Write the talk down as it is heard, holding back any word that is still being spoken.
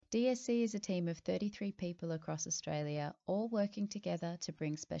DSC is a team of 33 people across Australia, all working together to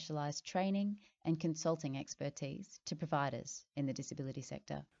bring specialised training and consulting expertise to providers in the disability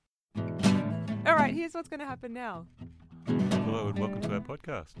sector. All right, here's what's going to happen now. Hello and welcome to our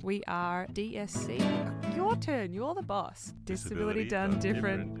podcast. We are DSC. Your turn. You're the boss. Disability Done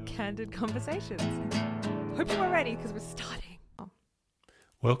Different. Candid Conversations. Hope you are ready because we're starting.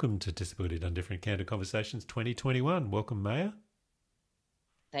 Welcome to Disability Done Different Candid Conversations 2021. Welcome, Maya.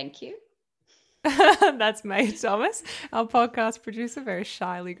 Thank you. That's May Thomas, our podcast producer, very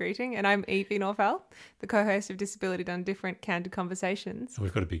shyly greeting. And I'm Evie Norfell, the co-host of Disability Done Different Candid Conversations. And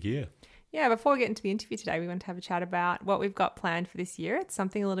we've got a big year. Yeah, before we get into the interview today, we want to have a chat about what we've got planned for this year. It's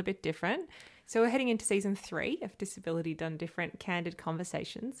something a little bit different. So we're heading into season 3 of Disability Done Different Candid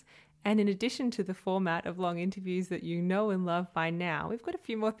Conversations. And in addition to the format of long interviews that you know and love by now, we've got a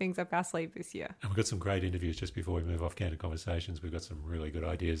few more things up our sleeve this year. And we've got some great interviews just before we move off Candid Conversations. We've got some really good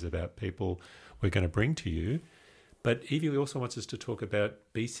ideas about people we're going to bring to you. But Evie also wants us to talk about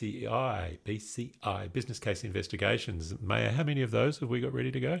BCI, Business Case Investigations. Maya, how many of those have we got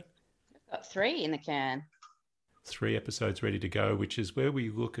ready to go? Got 3 in the can. 3 episodes ready to go, which is where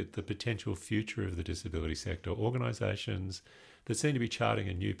we look at the potential future of the disability sector, organisations that seem to be charting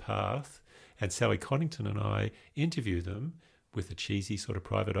a new path. And Sally Connington and I interview them with a cheesy sort of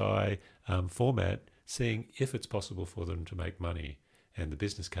private eye format, seeing if it's possible for them to make money. And the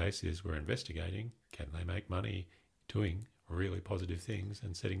business case is we're investigating, can they make money doing really positive things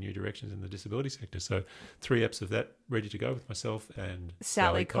and setting new directions in the disability sector. So 3 eps of that ready to go with myself and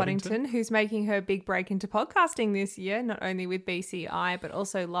Sally Connington, who's making her big break into podcasting this year, not only with BCI, but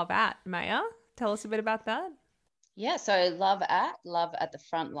also Love At. Maya, tell us a bit about that. Yeah, so Love at the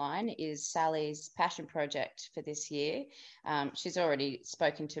front line is Sally's passion project for this year. She's already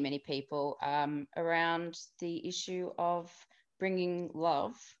spoken to many people around the issue of bringing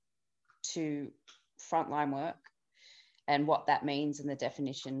love to frontline work and what that means and the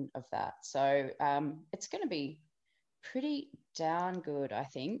definition of that. So it's going to be pretty darn good, I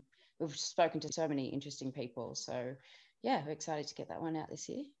think. We've spoken to so many interesting people. So, yeah, we're excited to get that one out this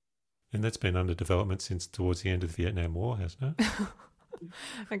year. And that's been under development since towards the end of the Vietnam War, hasn't it?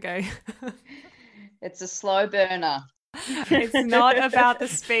 Okay. It's a slow burner. It's not about the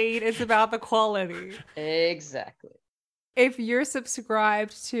speed, it's about the quality. Exactly. If you're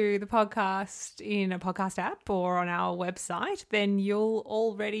subscribed to the podcast in a podcast app or on our website, then you'll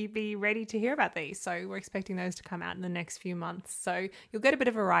already be ready to hear about these. So we're expecting those to come out in the next few months. So you'll get a bit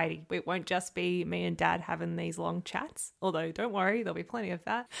of variety. It won't just be me and Dad having these long chats, although don't worry, there'll be plenty of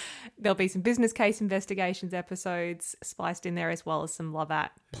that. There'll be some business case investigations episodes spliced in there, as well as some Love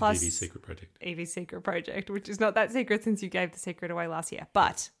At. Plus Evie's Secret Project. Evie's Secret Project, which is not that secret since you gave the secret away last year.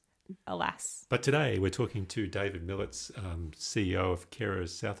 But alas. But today we're talking to David Millitz, CEO of Carers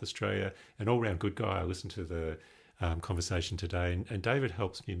South Australia, an all-round good guy. I listened to the conversation today, and David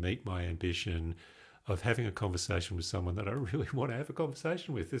helps me meet my ambition of having a conversation with someone that I really want to have a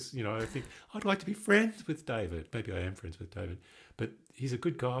conversation with. This, I think I'd like to be friends with David. Maybe I am friends with David, but he's a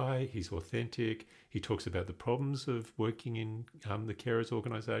good guy. He's authentic. He talks about the problems of working in the carers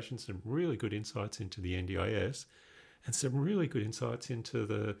organisation, some really good insights into the NDIS, and some really good insights into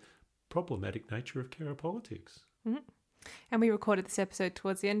the problematic nature of carer politics. Mm-hmm. And we recorded this episode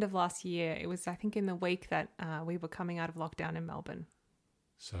towards the end of last year. It was, I think, in the week that we were coming out of lockdown in Melbourne.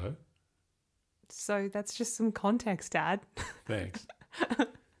 So that's just some context, Dad. Thanks.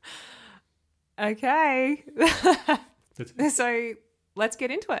 Okay. So let's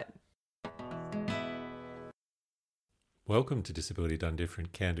get into it. Welcome to Disability Done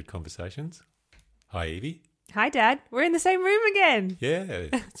Different Candid Conversations. Hi, Evie. Hi, Dad. We're in the same room again. Yeah,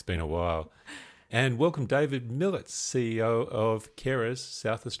 it's been a while. And welcome David Millitz, CEO of Carers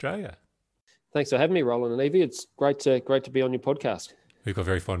South Australia. Thanks for having me, Roland and Evie. It's great to be on your podcast. We've got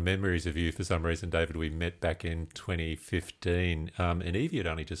very fond memories of you for some reason, David. We met back in 2015, and Evie had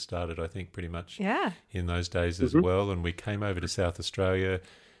only just started, I think, pretty much in those days as well. And we came over to South Australia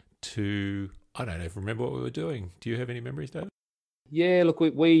to, I don't even remember what we were doing. Do you have any memories, David? Yeah, look,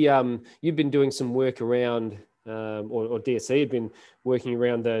 we you've been doing some work around, or DSC had been working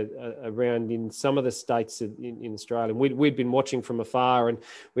around around in some of the states in Australia. And we'd been watching from afar, and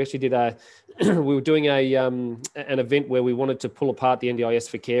we actually did we were doing an event where we wanted to pull apart the NDIS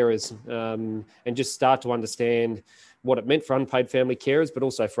for carers, and just start to understand what it meant for unpaid family carers, but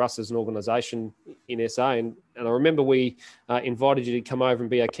also for us as an organisation in SA. And I remember we invited you to come over and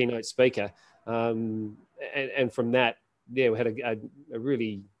be our keynote speaker, and from that. Yeah, we had a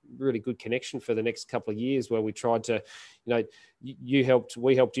really really good connection for the next couple of years, where we tried to, we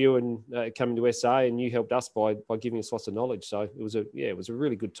helped you and coming to SA, and you helped us by giving us lots of knowledge. So it was a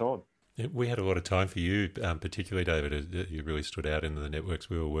really good time. Yeah, we had a lot of time for you, particularly David. You really stood out in the networks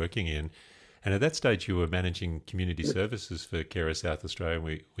we were working in. And at that stage, you were managing community services for Carer South Australia,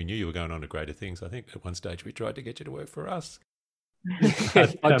 and we knew you were going on to greater things. I think at one stage we tried to get you to work for us.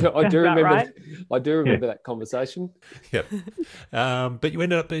 I do remember that conversation. Yeah. But you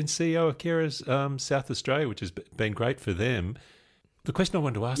ended up being CEO of Carers South Australia, which has been great for them. The question I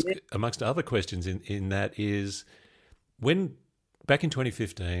wanted to ask, amongst other questions in that, is when back in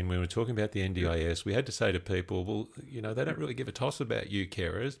 2015, when we were talking about the NDIS, we had to say to people, well, they don't really give a toss about you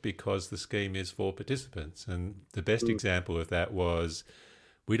carers because the scheme is for participants. And the best example of that was,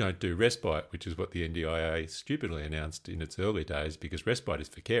 we don't do respite, which is what the NDIA stupidly announced in its early days, because respite is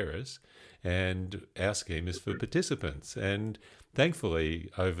for carers and our scheme is for participants. And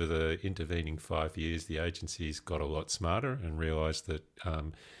thankfully, over the intervening 5 years, the agencies got a lot smarter and realised that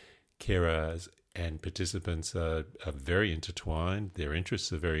carers and participants are very intertwined. Their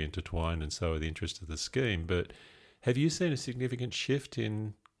interests are very intertwined, and so are the interests of the scheme. But have you seen a significant shift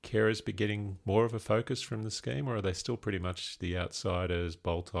in carers be getting more of a focus from the scheme, or are they still pretty much the outsiders,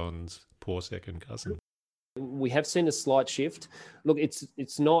 bolt-ons, poor second cousin? We have seen a slight shift. Look,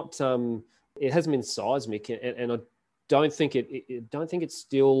 it's not it hasn't been seismic, and I don't think it's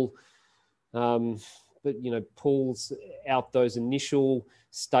still but pulls out those initial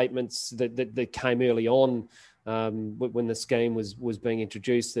statements that came early on when the scheme was being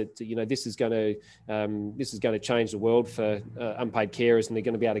introduced, that this is going to change the world for unpaid carers, and they're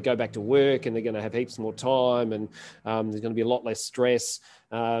going to be able to go back to work, and they're going to have heaps more time, and there's going to be a lot less stress.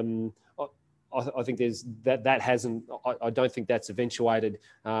 I think there's that hasn't. I don't think that's eventuated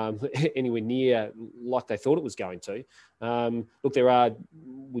anywhere near like they thought it was going to. Look,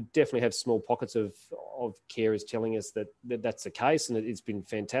 we definitely have small pockets of carers telling us that's the case, and it's been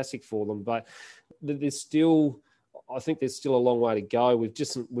fantastic for them. But there's still, I think there's still a long way to go.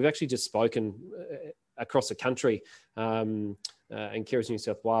 We've actually just spoken across the country. And Carers New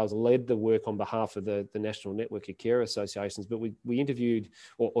South Wales led the work on behalf of the National Network of Carer Associations, but we interviewed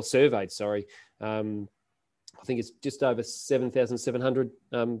or surveyed, I think it's just over 7,700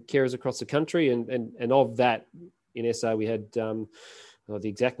 carers across the country, and of that in SA we had the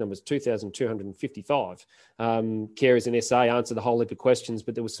exact number is 2,255 carers in SA answered a whole heap of questions,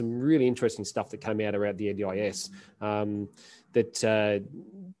 but there was some really interesting stuff that came out around the NDIS that.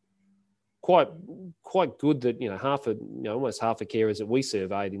 Quite good that almost half of carers that we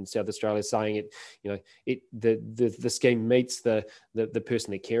surveyed in South Australia saying the scheme meets the person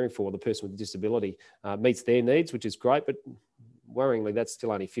they're caring for, the person with a disability, meets their needs, which is great, but worryingly that's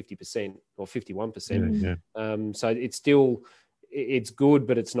still only 50% or 51%. Yeah. So it's good,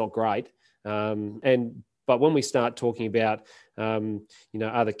 but it's not great. But when we start talking about,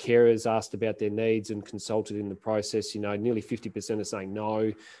 other carers asked about their needs and consulted in the process, nearly 50% are saying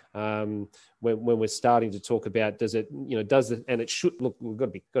no. When we're starting to talk about, and it should, look, we've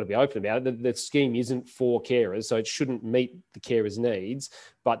got to be open about it. The scheme isn't for carers, so it shouldn't meet the carers' needs,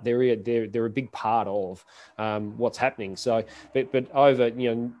 but they're a big part of what's happening. So, but over,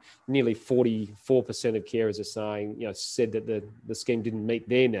 nearly 44% of carers are saying, said that the scheme didn't meet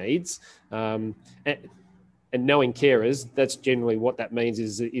their needs. And knowing carers, that's generally what that means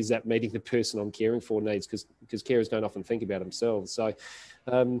is that meeting the person I'm caring for needs, because carers don't often think about themselves. So,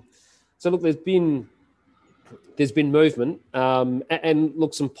 look, there's been movement, and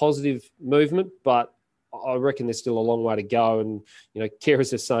look, some positive movement, but I reckon there's still a long way to go. And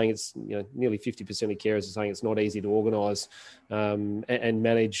carers are saying it's nearly 50% of carers are saying it's not easy to organise and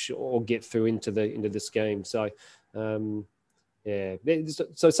manage or get through into the scheme. So, so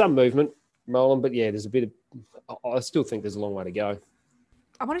some movement, Roland, but there's a bit of. I still think there's a long way to go.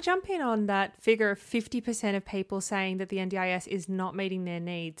 I want to jump in on that figure of 50% of people saying that the NDIS is not meeting their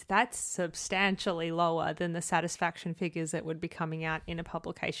needs. That's substantially lower than the satisfaction figures that would be coming out in a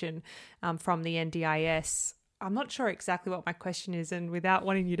publication from the NDIS. I'm not sure exactly what my question is, and without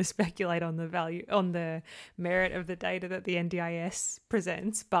wanting you to speculate on the merit of the data that the NDIS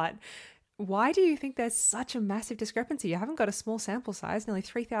presents, but why do you think there's such a massive discrepancy? You haven't got a small sample size, nearly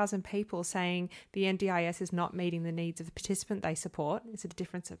 3,000 people saying the NDIS is not meeting the needs of the participant they support. Is it a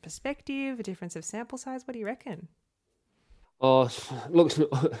difference of perspective, a difference of sample size? What do you reckon? Oh, look,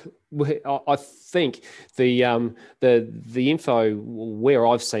 I think the info where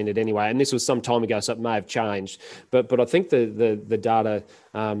I've seen it anyway, and this was some time ago, so it may have changed, but I think the data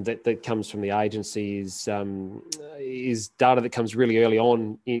that comes from the agency is data that comes really early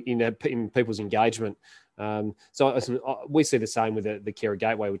on in people's engagement We see the same with the Carer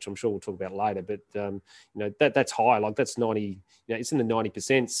Gateway, which I'm sure we'll talk about later. But that's high, like that's 90. It's in the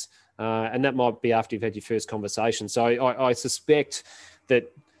 90%, and that might be after you've had your first conversation. So I suspect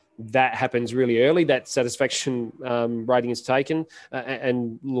that happens really early. That satisfaction rating is taken,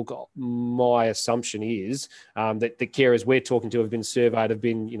 and look, my assumption is that the carers we're talking to have been surveyed, have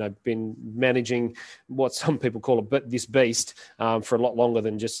been managing what some people call this beast for a lot longer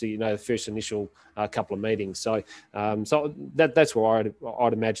than just the first initial couple of meetings. So that's where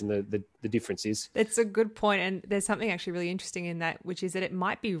I'd imagine the difference is. It's a good point, and there's something actually really interesting in that, which is that it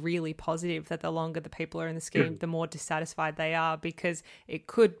might be really positive that the longer the people are in the scheme, the more dissatisfied they are, because it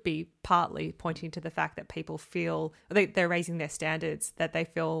could be partly pointing to the fact that people feel they're raising their standards, that they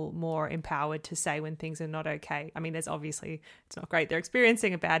feel more empowered to say when things are not okay. I mean, there's obviously, it's not great they're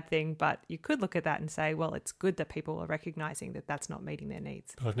experiencing a bad thing, but you could look at that and say, well, it's good that people are recognizing that that's not meeting their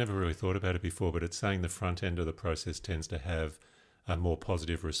needs. I've never really thought about it before, but it's saying the front end of the process tends to have a more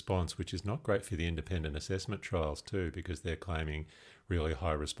positive response, which is not great for the independent assessment trials too, because they're claiming really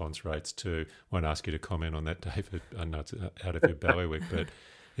high response rates too. Won't ask you to comment on that, David. I know it's out of your bailiwick, but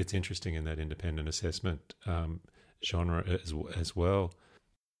it's interesting in that independent assessment genre as well.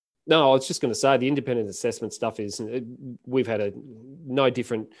 No, I was just going to say the independent assessment stuff is, we've had no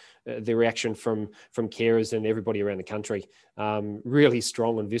different, the reaction from carers and everybody around the country, really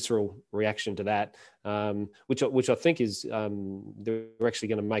strong and visceral reaction to that, which I think is, they're actually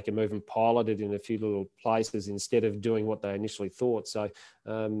going to make a move and pilot it in a few little places instead of doing what they initially thought. So,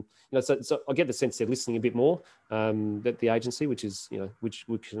 so I get the sense they're listening a bit more, at the agency, which is, which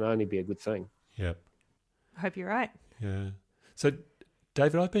can only be a good thing. Yep. I hope you're right. Yeah. So,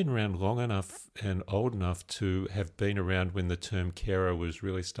 David, I've been around long enough and old enough to have been around when the term carer was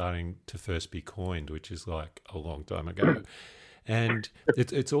really starting to first be coined, which is like a long time ago. And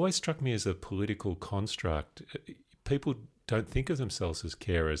it's always struck me as a political construct. People don't think of themselves as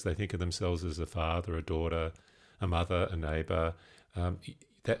carers. They think of themselves as a father, a daughter, a mother, a neighbour.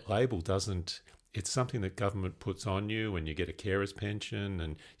 That label doesn't... It's something that government puts on you when you get a carer's pension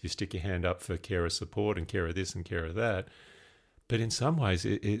and you stick your hand up for carer support and carer this and carer that. But in some ways,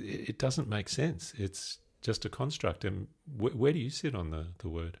 it doesn't make sense. It's just a construct. And where do you sit on the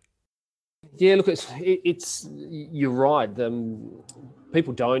word? Yeah, look, it's you're right.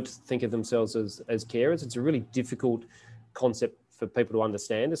 People don't think of themselves as carers. It's a really difficult concept for people to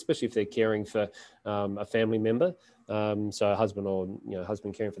understand, especially if they're caring for a family member. So a husband or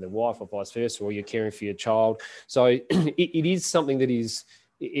husband caring for their wife or vice versa, or you're caring for your child. So it is something that is...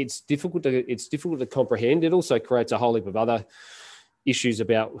 It's difficult to comprehend. It also creates a whole heap of other issues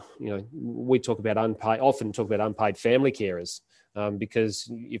about, we often talk about unpaid family carers, because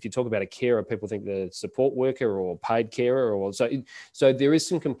if you talk about a carer, people think the support worker or paid carer, or so there is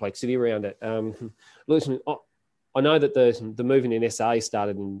some complexity around it. Listen, I know that the movement in SA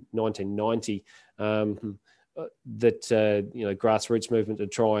started in 1990. That grassroots movement to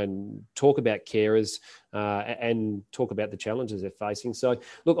try and talk about carers and talk about the challenges they're facing. So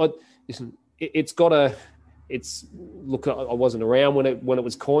look, I wasn't around when it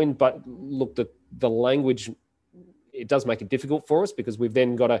was coined, but look, the language, it does make it difficult for us, because we've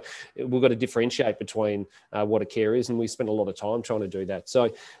got to differentiate between what a carer is, and we spend a lot of time trying to do that.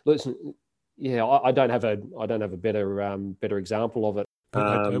 So listen, yeah, I don't have a better example of it.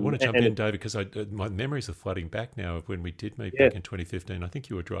 I want to jump in, David, because my memories are flooding back now of when we did meet back in 2015. I think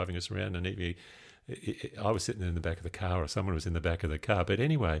you were driving us around, and I was sitting in the back of the car, or someone was in the back of the car. But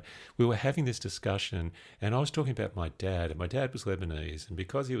anyway, we were having this discussion, and I was talking about my dad, and my dad was Lebanese, and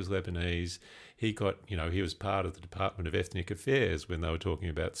because he was Lebanese, he got, he was part of the Department of Ethnic Affairs when they were talking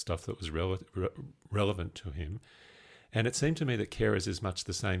about stuff that was relevant to him. And it seemed to me that carers is much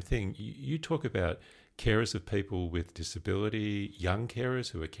the same thing. You talk about carers of people with disability, young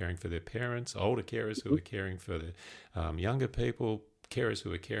carers who are caring for their parents, older carers who are caring for the younger people, carers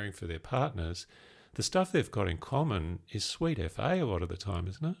who are caring for their partners. The stuff they've got in common is sweet FA a lot of the time,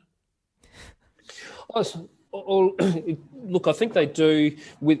 isn't it? Look, I think they do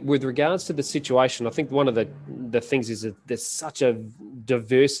with regards to the situation. I think one of the things is that there's such a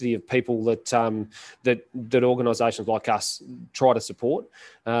diversity of people that organisations like us try to support.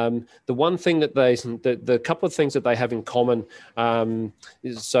 The one thing that the couple of things that they have in common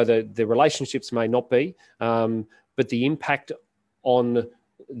is, so that the relationships may not be, but the impact of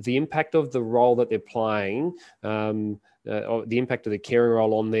the role that they're playing, or the impact of the caring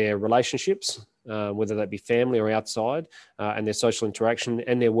role on their relationships, whether that be family or outside, and their social interaction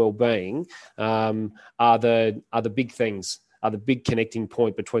and their well-being, are the big things are the big connecting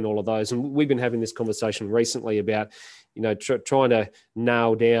point between all of those. And we've been having this conversation recently about, trying to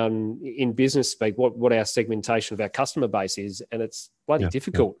nail down in business speak what our segmentation of our customer base is, and it's bloody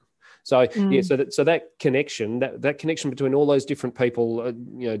difficult. So so that connection, that connection between all those different people,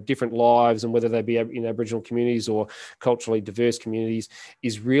 different lives, and whether they be in Aboriginal communities or culturally diverse communities,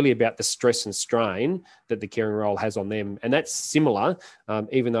 is really about the stress and strain that the caring role has on them, and that's similar,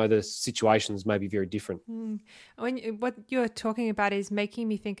 even though the situations may be very different. What you're talking about is making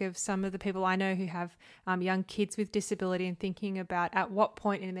me think of some of the people I know who have young kids with disability, and thinking about at what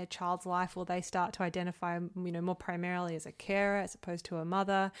point in their child's life will they start to identify, more primarily as a carer as opposed to a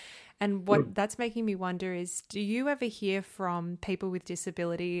mother. And what that's making me wonder is, do you ever hear from people with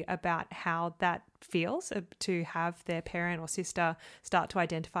disability about how that feels to have their parent or sister start to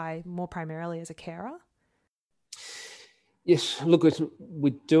identify more primarily as a carer? Yes, look,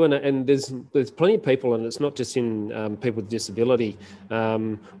 we're doing it, and there's plenty of people, and it's not just in people with disability.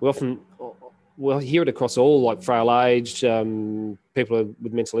 We'll hear it across all, like frail aged, people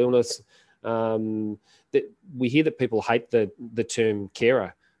with mental illness. That we hear that people hate the term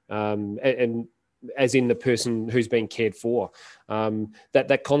carer. And as in the person who's being cared for,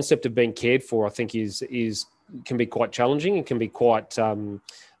 that concept of being cared for, I think, can be quite challenging and can be quite can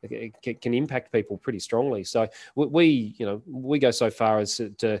impact people pretty strongly. So we go so far as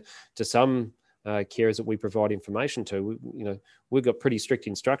to some carers that we provide information to. We've got pretty strict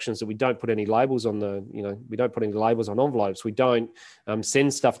instructions that we don't put any labels on we don't put any labels on envelopes. We don't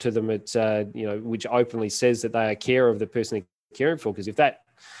send stuff to them which openly says that they are carer of the person they're caring for, because if the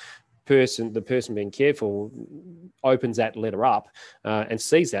person being cared for opens that letter up and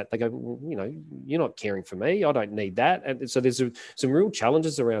sees that, they go, you're not caring for me. I don't need that. And so there's some real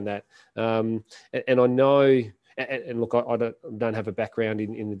challenges around that. And I know, and look, I don't have a background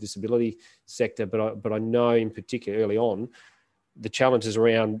in the disability sector, but I know in particular early on, the challenges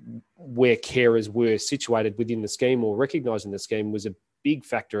around where carers were situated within the scheme or recognised in the scheme was a big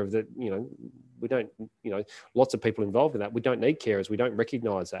factor of that. We don't, lots of people involved in that. We don't need carers. We don't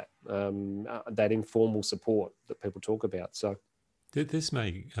recognise that that informal support that people talk about. So this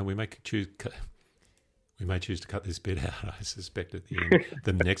may, and we may choose to cut this bit out, I suspect, at the end,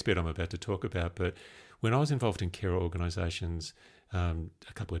 the next bit I'm about to talk about. But when I was involved in care organisations a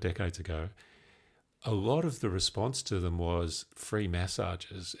couple of decades ago, a lot of the response to them was free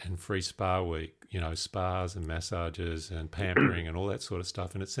massages and free spa week, spas and massages and pampering and all that sort of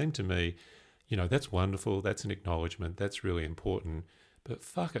stuff. And it seemed to me, that's wonderful. That's an acknowledgement. That's really important. But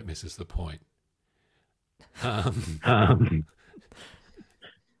fuck, it misses the point. Do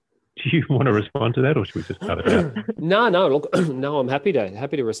you want to respond to that, or should we just cut it out? No. Look, no. I'm happy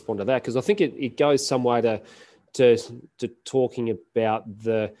to respond to that, because I think it goes some way to talking about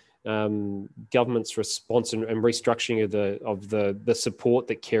the government's response and restructuring of the support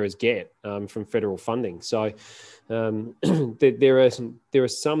that carers get from federal funding. So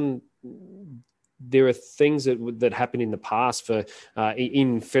there are things that happen in the past for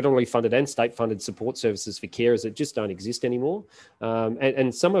in federally funded and state funded support services for carers that just don't exist anymore.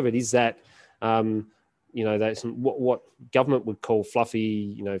 And some of it is that that's what government would call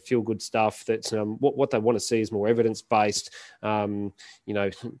fluffy, feel good stuff. That's what they want to see is more evidence based,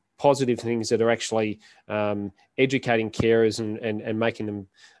 positive things that are actually educating carers and making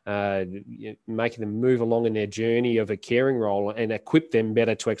them move along in their journey of a caring role and equip them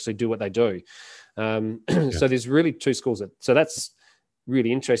better to actually do what they do. So there's really two schools. So that's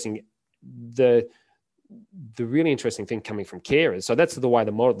really interesting. The really interesting thing coming from carers. So that's the way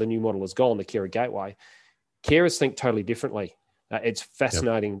the new model has gone, the Carer Gateway. Carers think totally differently. It's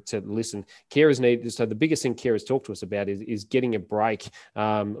fascinating to listen. So the biggest thing carers talk to us about is getting a break,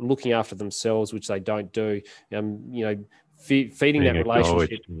 looking after themselves, which they don't do, feeding that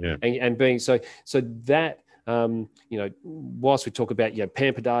relationship and being so that, whilst we talk about,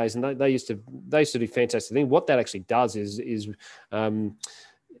 pamper days, and they used to do fantastic things. What that actually does is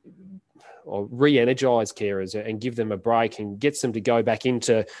or re-energize carers and give them a break and gets them to go back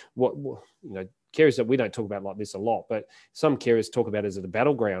into what carers that we don't talk about like this a lot, but some carers talk about it as a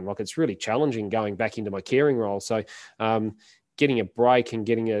battleground. Like, it's really challenging going back into my caring role. So getting a break and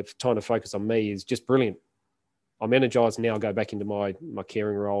getting a time to focus on me is just brilliant. I'm energized now. Go back into my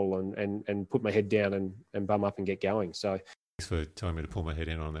caring role and put my head down and bum up and get going. So thanks for telling me to pull my head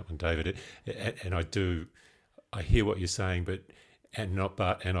in on that one, David. And I hear what you're saying, and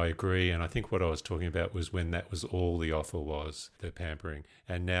I agree. And I think what I was talking about was when that was all the offer was, the pampering.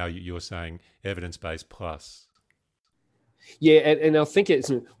 And now you're saying evidence-based plus. Yeah, and I think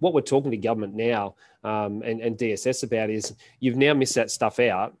it's what we're talking to government now and DSS about is you've now missed that stuff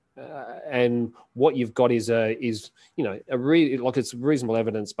out and what you've got is it's a reasonable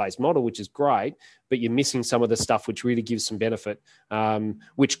evidence-based model, which is great, but you're missing some of the stuff which really gives some benefit,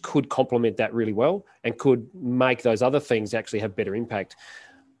 which could complement that really well and could make those other things actually have better impact.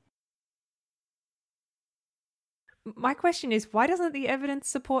 My question is, why doesn't the evidence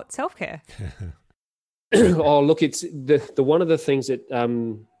support self-care? Oh, look, it's the one of the things that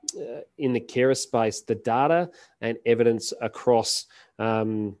in the carer space, the data and evidence across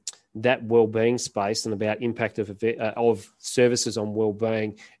that wellbeing space and about impact of services on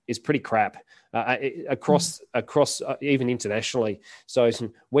wellbeing is pretty crap across even internationally. So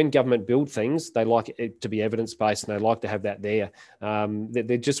when government build things, they like it to be evidence-based and they like to have that there.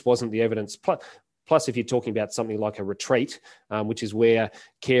 There just wasn't the evidence. Plus, if you're talking about something like a retreat, which is where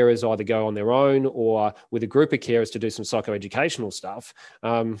carers either go on their own or with a group of carers to do some psychoeducational stuff,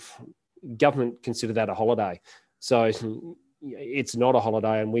 government consider that a holiday. So it's not a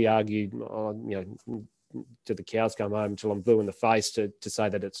holiday, and we argue, till the cows come home, until I'm blue in the face to say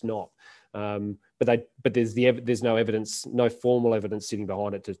that it's not. But there's no evidence, no formal evidence sitting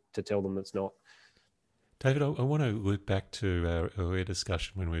behind it to tell them it's not. David, I want to look back to our earlier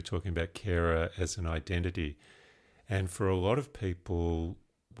discussion when we were talking about carer as an identity. And for a lot of people,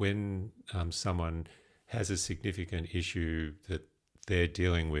 when someone has a significant issue that they're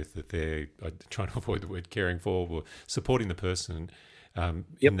dealing with, that they're trying to avoid the word caring for, or supporting the person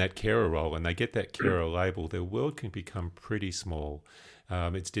in that carer role, and they get that carer label, their world can become pretty small.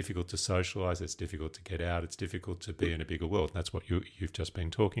 It's difficult to socialise, it's difficult to get out, it's difficult to be in a bigger world. And that's what you've just been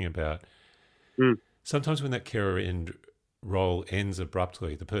talking about. Sometimes when that carer role ends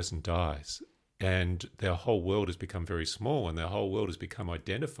abruptly, the person dies and their whole world has become very small and their whole world has become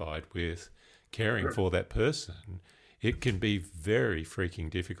identified with caring for that person. It can be very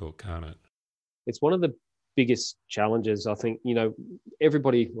freaking difficult, can't it? It's one of the biggest challenges. I think,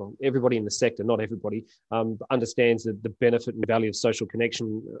 everybody in the sector, not everybody, understands the benefit and value of social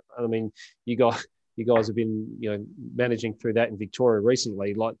connection. I mean, you guys have been, managing through that in Victoria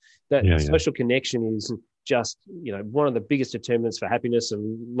recently. Like that social connection is just, one of the biggest determinants for happiness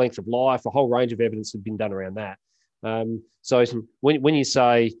and length of life. A whole range of evidence has been done around that. So when you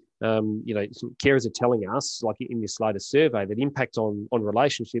say, carers are telling us, like in this latest survey, that impact on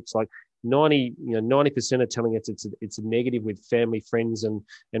relationships, like 90% are telling us it's a negative with family, friends, and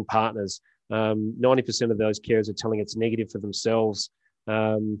partners. 90% of those carers are telling it's negative for themselves.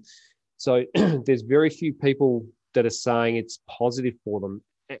 So there's very few people that are saying it's positive for them.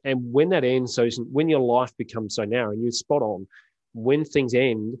 And when that ends, so when your life becomes so narrow, and you're spot on, when things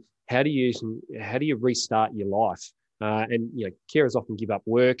end, how do you restart your life? And carers often give up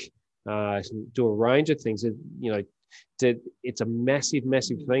work, do a range of things. It's a massive,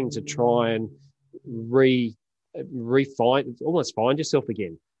 massive thing to try and almost find yourself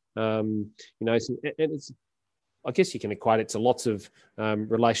again. And it's, I guess you can equate it to lots of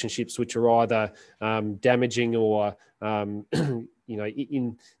relationships which are either damaging or,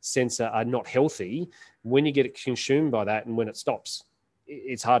 in sense are not healthy. When you get consumed by that and when it stops,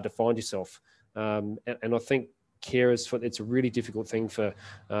 it's hard to find yourself. And I think carers, it's a really difficult thing for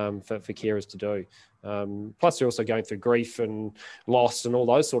carers to do. Plus, they're also going through grief and loss and all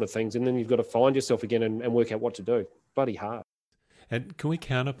those sort of things. And then you've got to find yourself again and work out what to do. Bloody hard. And can we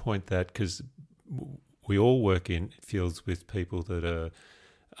counterpoint that? Because we all work in fields with people that are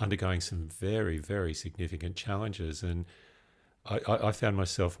undergoing some very, very significant challenges. And I found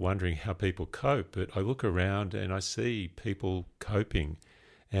myself wondering how people cope, but I look around and I see people coping.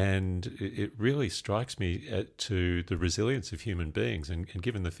 And it really strikes me to the resilience of human beings. And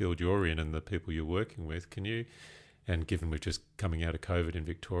given the field you're in and the people you're working with, and given we're just coming out of COVID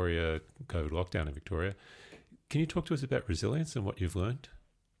lockdown in Victoria, can you talk to us about resilience and what you've learned?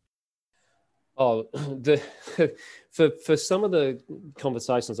 Oh, for some of the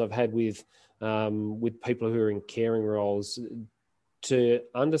conversations I've had with people who are in caring roles, to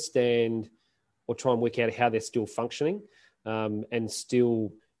understand or try and work out how they're still functioning and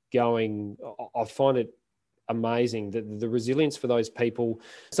still going, I find it amazing that the resilience for those people.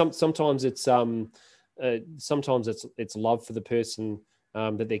 Sometimes it's love for the person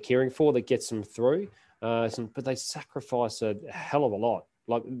that they're caring for that gets them through, but they sacrifice a hell of a lot.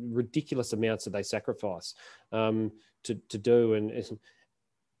 Like ridiculous amounts that they sacrifice to do, and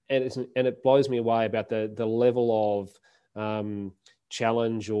it blows me away about the level of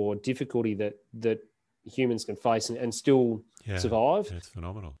challenge or difficulty that humans can face and still survive. It's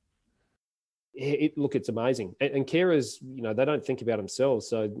phenomenal. It's amazing, and carers, they don't think about themselves,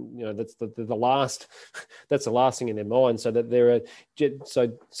 so that's the last that's the last thing in their mind. So that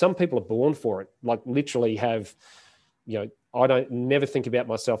so some people are born for it, like literally have I don't never think about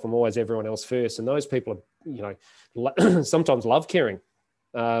myself. I'm always everyone else first. And those people are, sometimes love caring.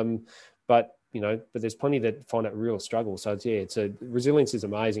 But there's plenty that find it a real struggle. So resilience is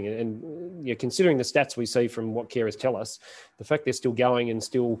amazing. And considering the stats we see from what carers tell us, the fact they're still going and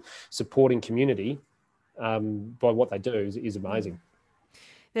still supporting community by what they do is amazing.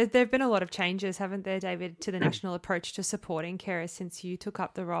 There have been a lot of changes, haven't there, David, to the national approach to supporting carers since you took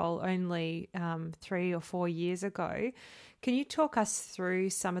up the role only 3 or 4 years ago. Can you talk us through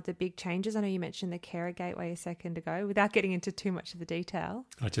some of the big changes? I know you mentioned the Carer Gateway a second ago, without getting into too much of the detail.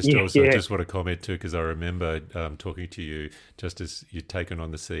 I just want to comment too, because I remember talking to you just as you'd taken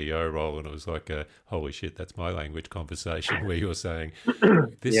on the CEO role, and it was like a holy shit, that's my language conversation where you're saying,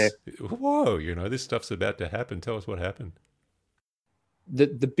 whoa, this stuff's about to happen. Tell us what happened.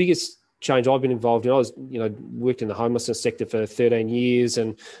 The biggest change I've been involved in, I was, worked in the homelessness sector for 13 years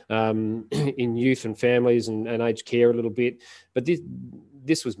and in youth and families and aged care a little bit. But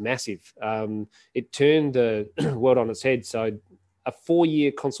this was massive. It turned the world on its head. So a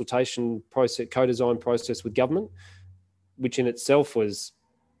 4-year consultation process, co-design process with government, which in itself was,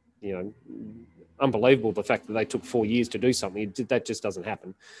 unbelievable. The fact that they took 4 years to do something, that just doesn't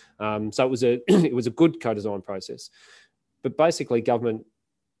happen. So it was a good co-design process. But basically, government,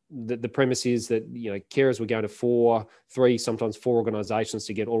 the premise is that carers were going to 3, sometimes 4 organisations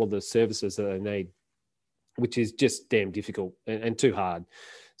to get all of the services that they need, which is just damn difficult and too hard.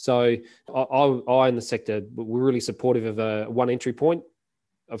 So I in the sector, we're really supportive of a one entry point.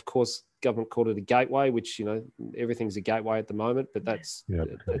 Of course, government called it a gateway, which everything's a gateway at the moment, but that's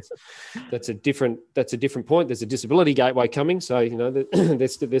a different point. There's a disability gateway coming, so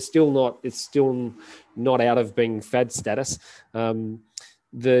they're still not. It's still not out of being FAD status. But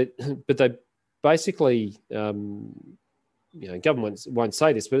they basically, government won't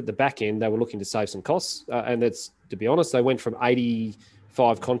say this, but at the back end they were looking to save some costs, and that's, to be honest, they went from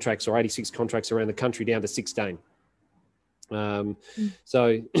 85 contracts or 86 contracts around the country down to 16.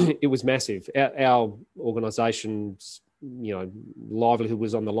 So it was massive. Our organisation's, livelihood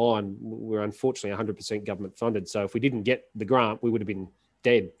was on the line. We're unfortunately 100% government funded. So if we didn't get the grant, we would have been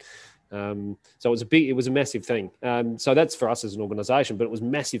dead. So it was a massive thing. So that's for us as an organisation, but it was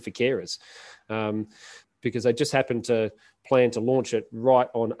massive for carers because they just happened to plan to launch it right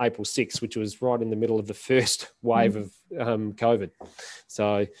on April 6th, which was right in the middle of the first wave of COVID.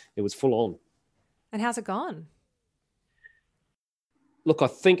 So it was full on. And how's it gone? Look, I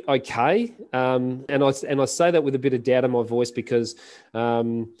think okay, and I say that with a bit of doubt in my voice because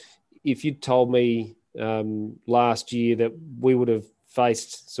if you'd told me last year that we would have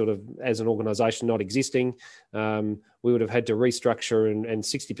faced sort of as an organisation not existing, we would have had to restructure and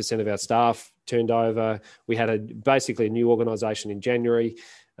 60% of our staff turned over. We had basically a new organisation in January.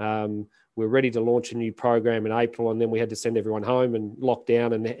 We're ready to launch a new program in April, and then we had to send everyone home and lock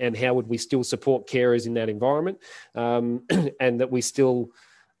down. And how would we still support carers in that environment? And that we still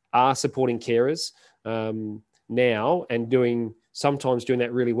are supporting carers now and sometimes doing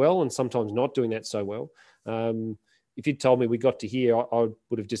that really well and sometimes not doing that so well. If you'd told me we got to here, I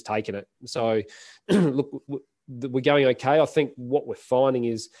would have just taken it. So look, we're going okay. I think what we're finding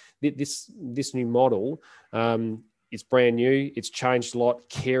is this new model, it's brand new. It's changed a lot.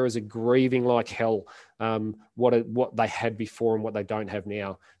 Carers are grieving like hell what they had before and what they don't have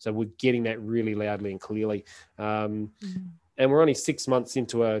now. So we're getting that really loudly and clearly. And we're only 6 months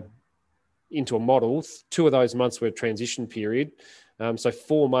into a model. 2 of those months were a transition period. So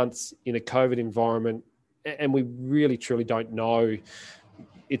 4 months in a COVID environment, and we really truly don't know.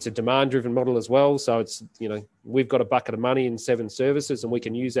 It's a demand-driven model as well. So it's we've got a bucket of money in 7 services, and we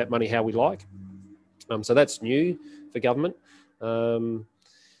can use that money how we like. So that's new for government, and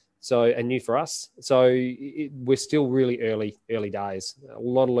new for us. So we're still really early days. A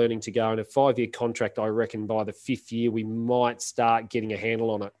lot of learning to go. And a 5-year contract, I reckon by the 5th year we might start getting a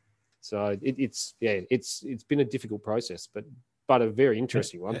handle on it. So it's been a difficult process, but a very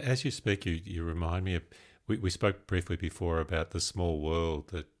interesting one. As you speak, you remind me of we spoke briefly before about the small world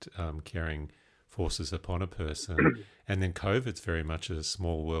that caring forces upon a person, and then COVID's very much a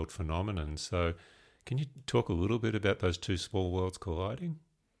small world phenomenon. So can you talk a little bit about those two small worlds colliding?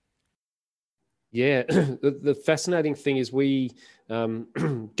 Yeah, the fascinating thing is we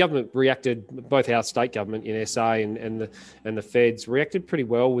government reacted, both our state government in SA and the feds reacted pretty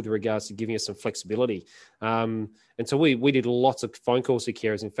well with regards to giving us some flexibility. And so we did lots of phone calls to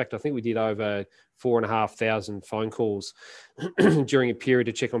carers. In fact, I think we did over 4,500 phone calls during a period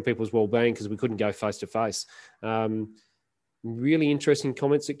to check on people's wellbeing because we couldn't go face to face. Really interesting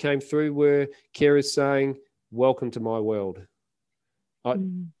comments that came through were carers saying, "Welcome to my world.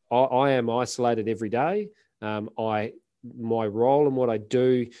 I am isolated every day. I my role and what I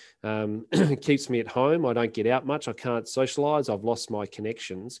do keeps me at home. I don't get out much. I can't socialize. I've lost my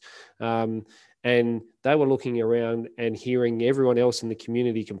connections. And they were looking around and hearing everyone else in the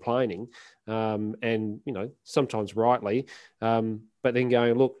community complaining, and, you know, sometimes rightly, but then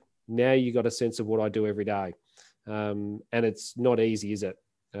going, look, now you got a sense of what I do every day. And it's not easy, is it?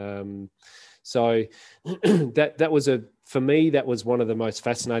 So that was for me, that was one of the most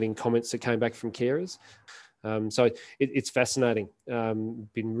fascinating comments that came back from carers. So it's fascinating.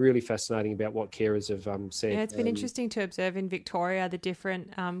 Been really fascinating about what carers have said. Yeah, it's been interesting to observe in Victoria the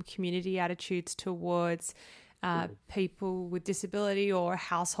different community attitudes towards people with disability or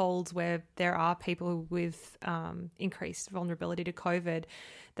households where there are people with increased vulnerability to COVID.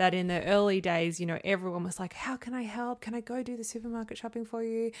 That in the early days, you know, everyone was like, how can I help? Can I go do the supermarket shopping for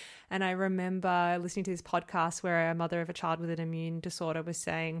you? And I remember listening to this podcast where a mother of a child with an immune disorder was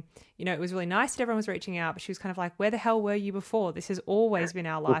saying, you know, it was really nice that everyone was reaching out, but she was kind of like, where the hell were you before? This has always been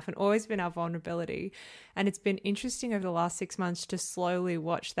our life and always been our vulnerability. And it's been interesting over the last 6 months to slowly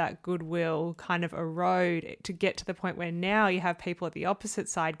watch that goodwill kind of erode to get to the point where now you have people at the opposite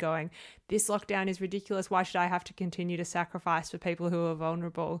side going, this lockdown is ridiculous. Why should I have to continue to sacrifice for people who are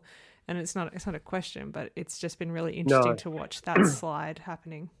vulnerable? And it's not a question, but it's just been really interesting to watch that slide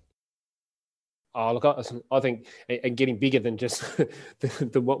happening. Oh, look, I think, and getting bigger than just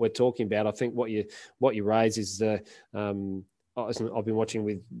the what we're talking about, I think what you raise is I've been watching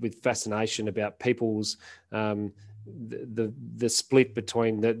with fascination about people's the split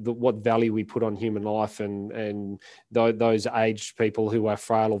between the what value we put on human life and those aged people who are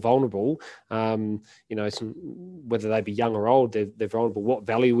frail or vulnerable, you know, whether they be young or old, they're vulnerable. What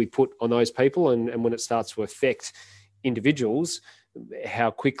value we put on those people, and when it starts to affect individuals, how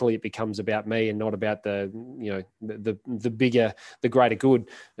quickly it becomes about me and not about the bigger, the greater good.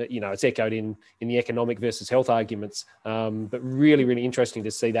 You know, it's echoed in the economic versus health arguments, but really, really interesting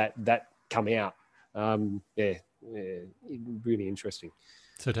to see that come out. Really interesting.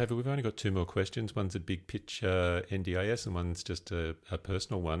 So, David, we've only got 2 more questions. One's a big picture NDIS, and one's just a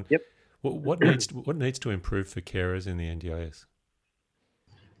personal one. Yep. What needs to improve for carers in the NDIS?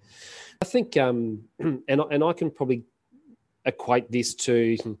 I think, and I can probably equate this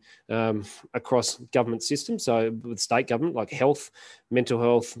to across government systems. So, with state government, like health, mental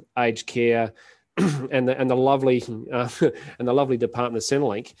health, aged care, and the lovely Department of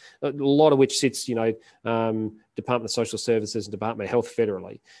Centrelink, a lot of which sits, you know, Department of Social Services and Department of Health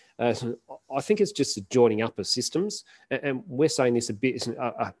federally. I think it's just a joining up of systems, and we're saying this a bit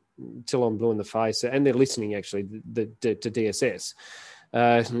till I'm blue in the face, and they're listening actually to DSS,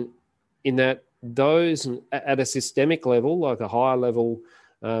 in that those at a systemic level, like a higher level,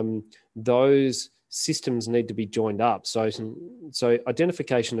 those systems need to be joined up. So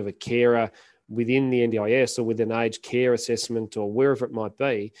identification of a carer within the NDIS or with an aged care assessment or wherever it might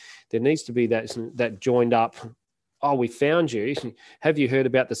be, there needs to be that joined up. Oh, we found you. Have you heard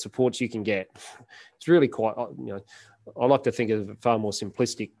about the supports you can get? It's really quite, you know, I like to think of it far more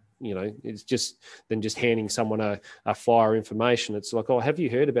simplistic. You know, it's just than just handing someone a file information. It's like, oh, have you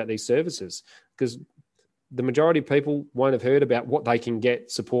heard about these services? Because the majority of people won't have heard about what they can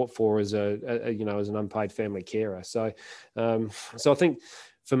get support for as as an unpaid family carer. So I think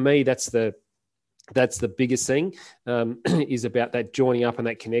for me, that's the biggest thing, is about that joining up and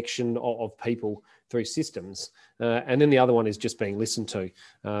that connection of people through systems. And then the other one is just being listened to.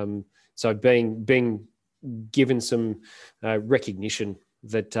 So being given some recognition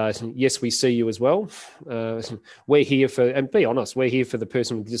that, yes, we see you as well. We're here and be honest, we're here for the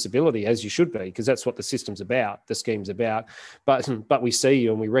person with disability, as you should be, because that's what the system's about, the scheme's about. But we see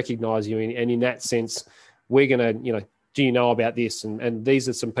you and we recognise you. And in that sense, we're going to, you know, do you know about this? And these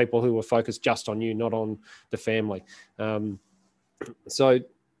are some people who are focused just on you, not on the family. So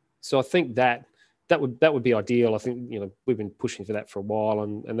I think that would be ideal. I think, you know, we've been pushing for that for a while,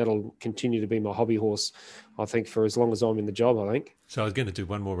 and that'll continue to be my hobby horse, I think, for as long as I'm in the job, I think. So I was going to do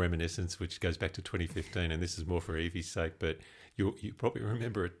one more reminiscence, which goes back to 2015, and this is more for Evie's sake, but you probably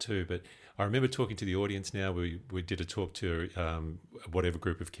remember it too. But I remember talking to the audience now. We did a talk to whatever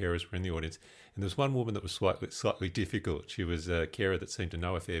group of carers were in the audience, and there was one woman that was slightly difficult. She was a carer that seemed to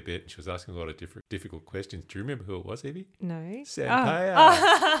know a fair bit, and she was asking a lot of difficult questions. Do you remember who it was, Evie? No. Sam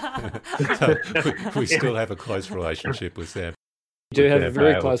Payer. So we still have a close relationship with Sam. We do have a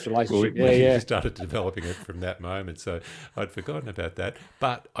very close relationship. We started developing it from that moment, so I'd forgotten about that.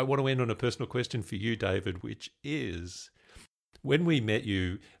 But I want to end on a personal question for you, David, which is, when we met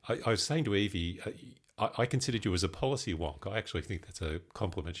you, I was saying to Evie, I considered you as a policy wonk. I actually think that's a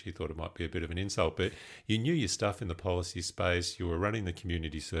compliment. She thought it might be a bit of an insult, but you knew your stuff in the policy space. You were running the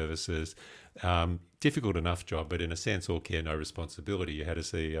community services. Difficult enough job, but in a sense, all care, no responsibility. You had a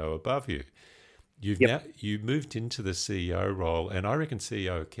CEO above you. You moved into the CEO role, and I reckon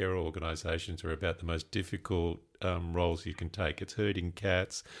CEO of care organisations are about the most difficult roles you can take. It's herding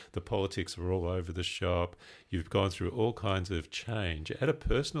cats. The politics are all over the shop. You've gone through all kinds of change. At a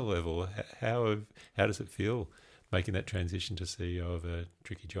personal level, how does it feel making that transition to CEO of a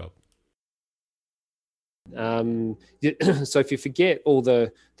tricky job? So if you forget all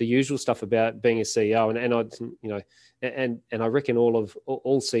the usual stuff about being a CEO, and I reckon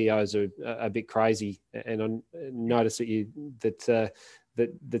all CEOs are a bit crazy, and I notice that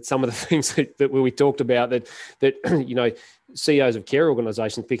some of the things that we talked about that CEOs of care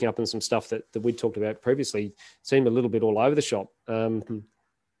organisations picking up on some stuff that we talked about previously seem a little bit all over the shop.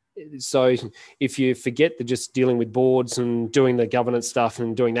 So if you forget the just dealing with boards and doing the governance stuff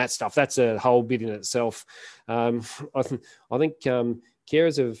and doing that stuff, that's a whole bit in itself. I think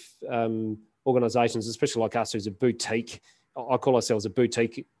carers of organisations, especially like us, who's a boutique, I call ourselves a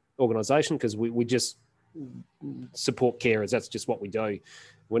boutique organisation because we just support carers. That's just what we do.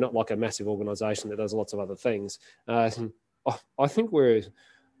 We're not like a massive organisation that does lots of other things. I think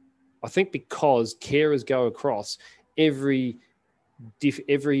because carers go across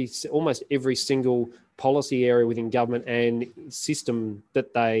almost every single policy area within government and system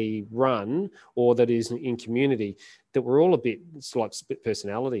that they run or that is in community, that we're all a bit like split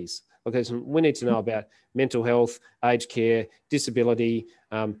personalities. Okay, so we need to know about mental health, aged care, disability,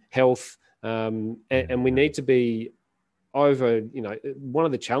 health, and we need to be over, one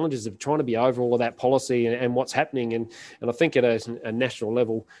of the challenges of trying to be over all of that policy and what's happening. And I think at a national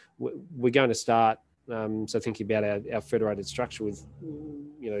level, we're going to start, so thinking about our federated structure with,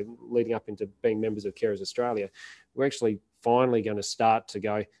 leading up into being members of Carers Australia, we're actually finally going to start to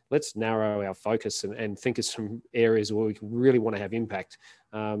go, let's narrow our focus and think of some areas where we really want to have impact,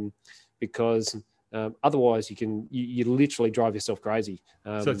 because otherwise you literally drive yourself crazy.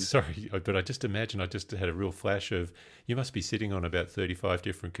 Sorry, but I just imagine, I just had a real flash of, you must be sitting on about 35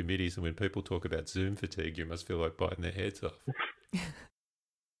 different committees, and when people talk about Zoom fatigue, you must feel like biting their heads off.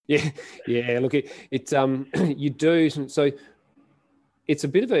 Yeah. Look, it's you do. So it's a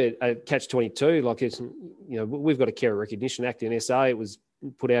bit of a catch-22. Like we've got a Carer Recognition Act in SA. It was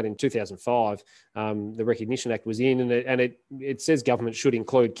put out in 2005. The Recognition Act was in, and it says government should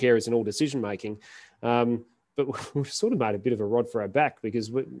include carers in all decision making. But we've sort of made a bit of a rod for our back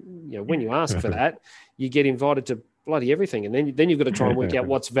because when you ask for that, you get invited to bloody everything, and then you've got to try and work out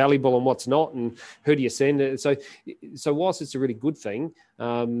what's valuable and what's not, and who do you send. So whilst it's a really good thing,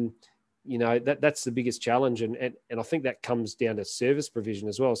 that's the biggest challenge, and I think that comes down to service provision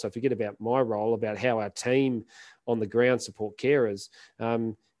as well. So forget about my role, about how our team on the ground support carers.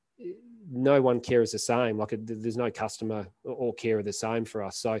 No one carer is the same. Like there's no customer or carer the same for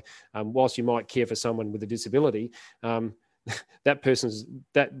us. So whilst you might care for someone with a disability, we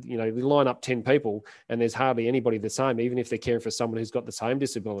line up 10 people and there's hardly anybody the same, even if they're caring for someone who's got the same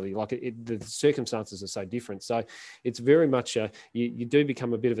disability. Like the circumstances are so different. So it's very much you do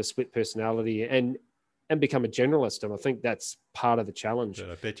become a bit of a split personality and become a generalist. And I think that's part of the challenge.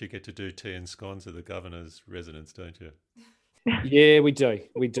 But I bet you get to do tea and scones at the governor's residence, don't you? Yeah, we do,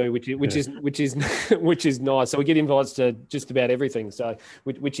 which is nice. So we get invites to just about everything. So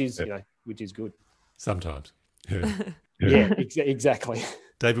which is good. Sometimes. Yeah, exactly.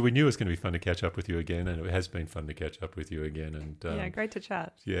 David, we knew it was going to be fun to catch up with you again, and it has been fun to catch up with you again. And great to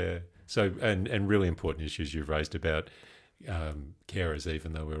chat. Yeah. So and really important issues you've raised about carers,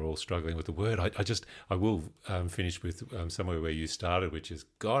 even though we're all struggling with the word. I will finish with somewhere where you started, which is,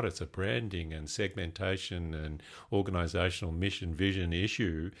 God, it's a branding and segmentation and organisational mission vision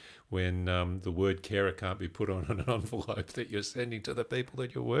issue when the word carer can't be put on an envelope that you're sending to the people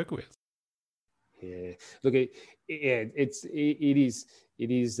that you work with. Yeah, look, it's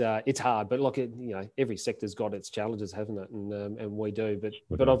hard, but look, every sector's got its challenges, haven't it? And we do,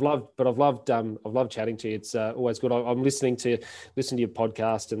 but I've loved chatting to you. It's always good. I'm listening to your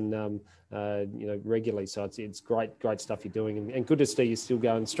podcast and regularly, so it's great stuff you're doing, and good to see you still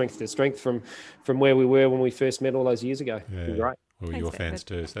going strength to strength from where we were when we first met all those years ago. Yeah. Great. Well, your fans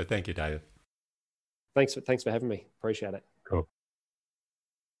too. So thank you, David. Thanks for having me. Appreciate it. Cool.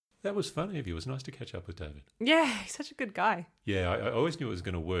 That was funny of you. It was nice to catch up with David. Yeah, he's such a good guy. Yeah, I always knew it was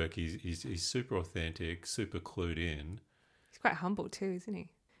going to work. He's super authentic, super clued in. He's quite humble too, isn't he?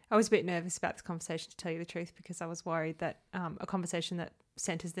 I was a bit nervous about this conversation, to tell you the truth, because I was worried that a conversation that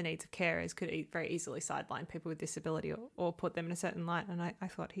centres the needs of carers could very easily sideline people with disability or put them in a certain light. And I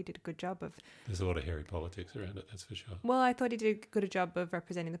thought he did a good job of... There's a lot of hairy politics around it, that's for sure. Well, I thought he did a good job of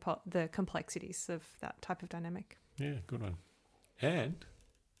representing the complexities of that type of dynamic. Yeah, good one. And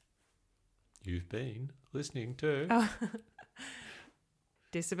you've been listening to...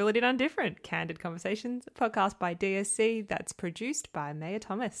 Disability Done Different, Candid Conversations, a podcast by DSC that's produced by Maya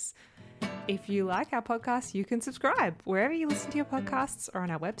Thomas. If you like our podcast, you can subscribe wherever you listen to your podcasts or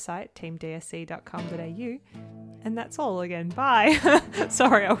on our website, teamdsc.com.au. And that's all again. Bye.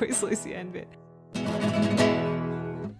 Sorry, I always lose the end bit.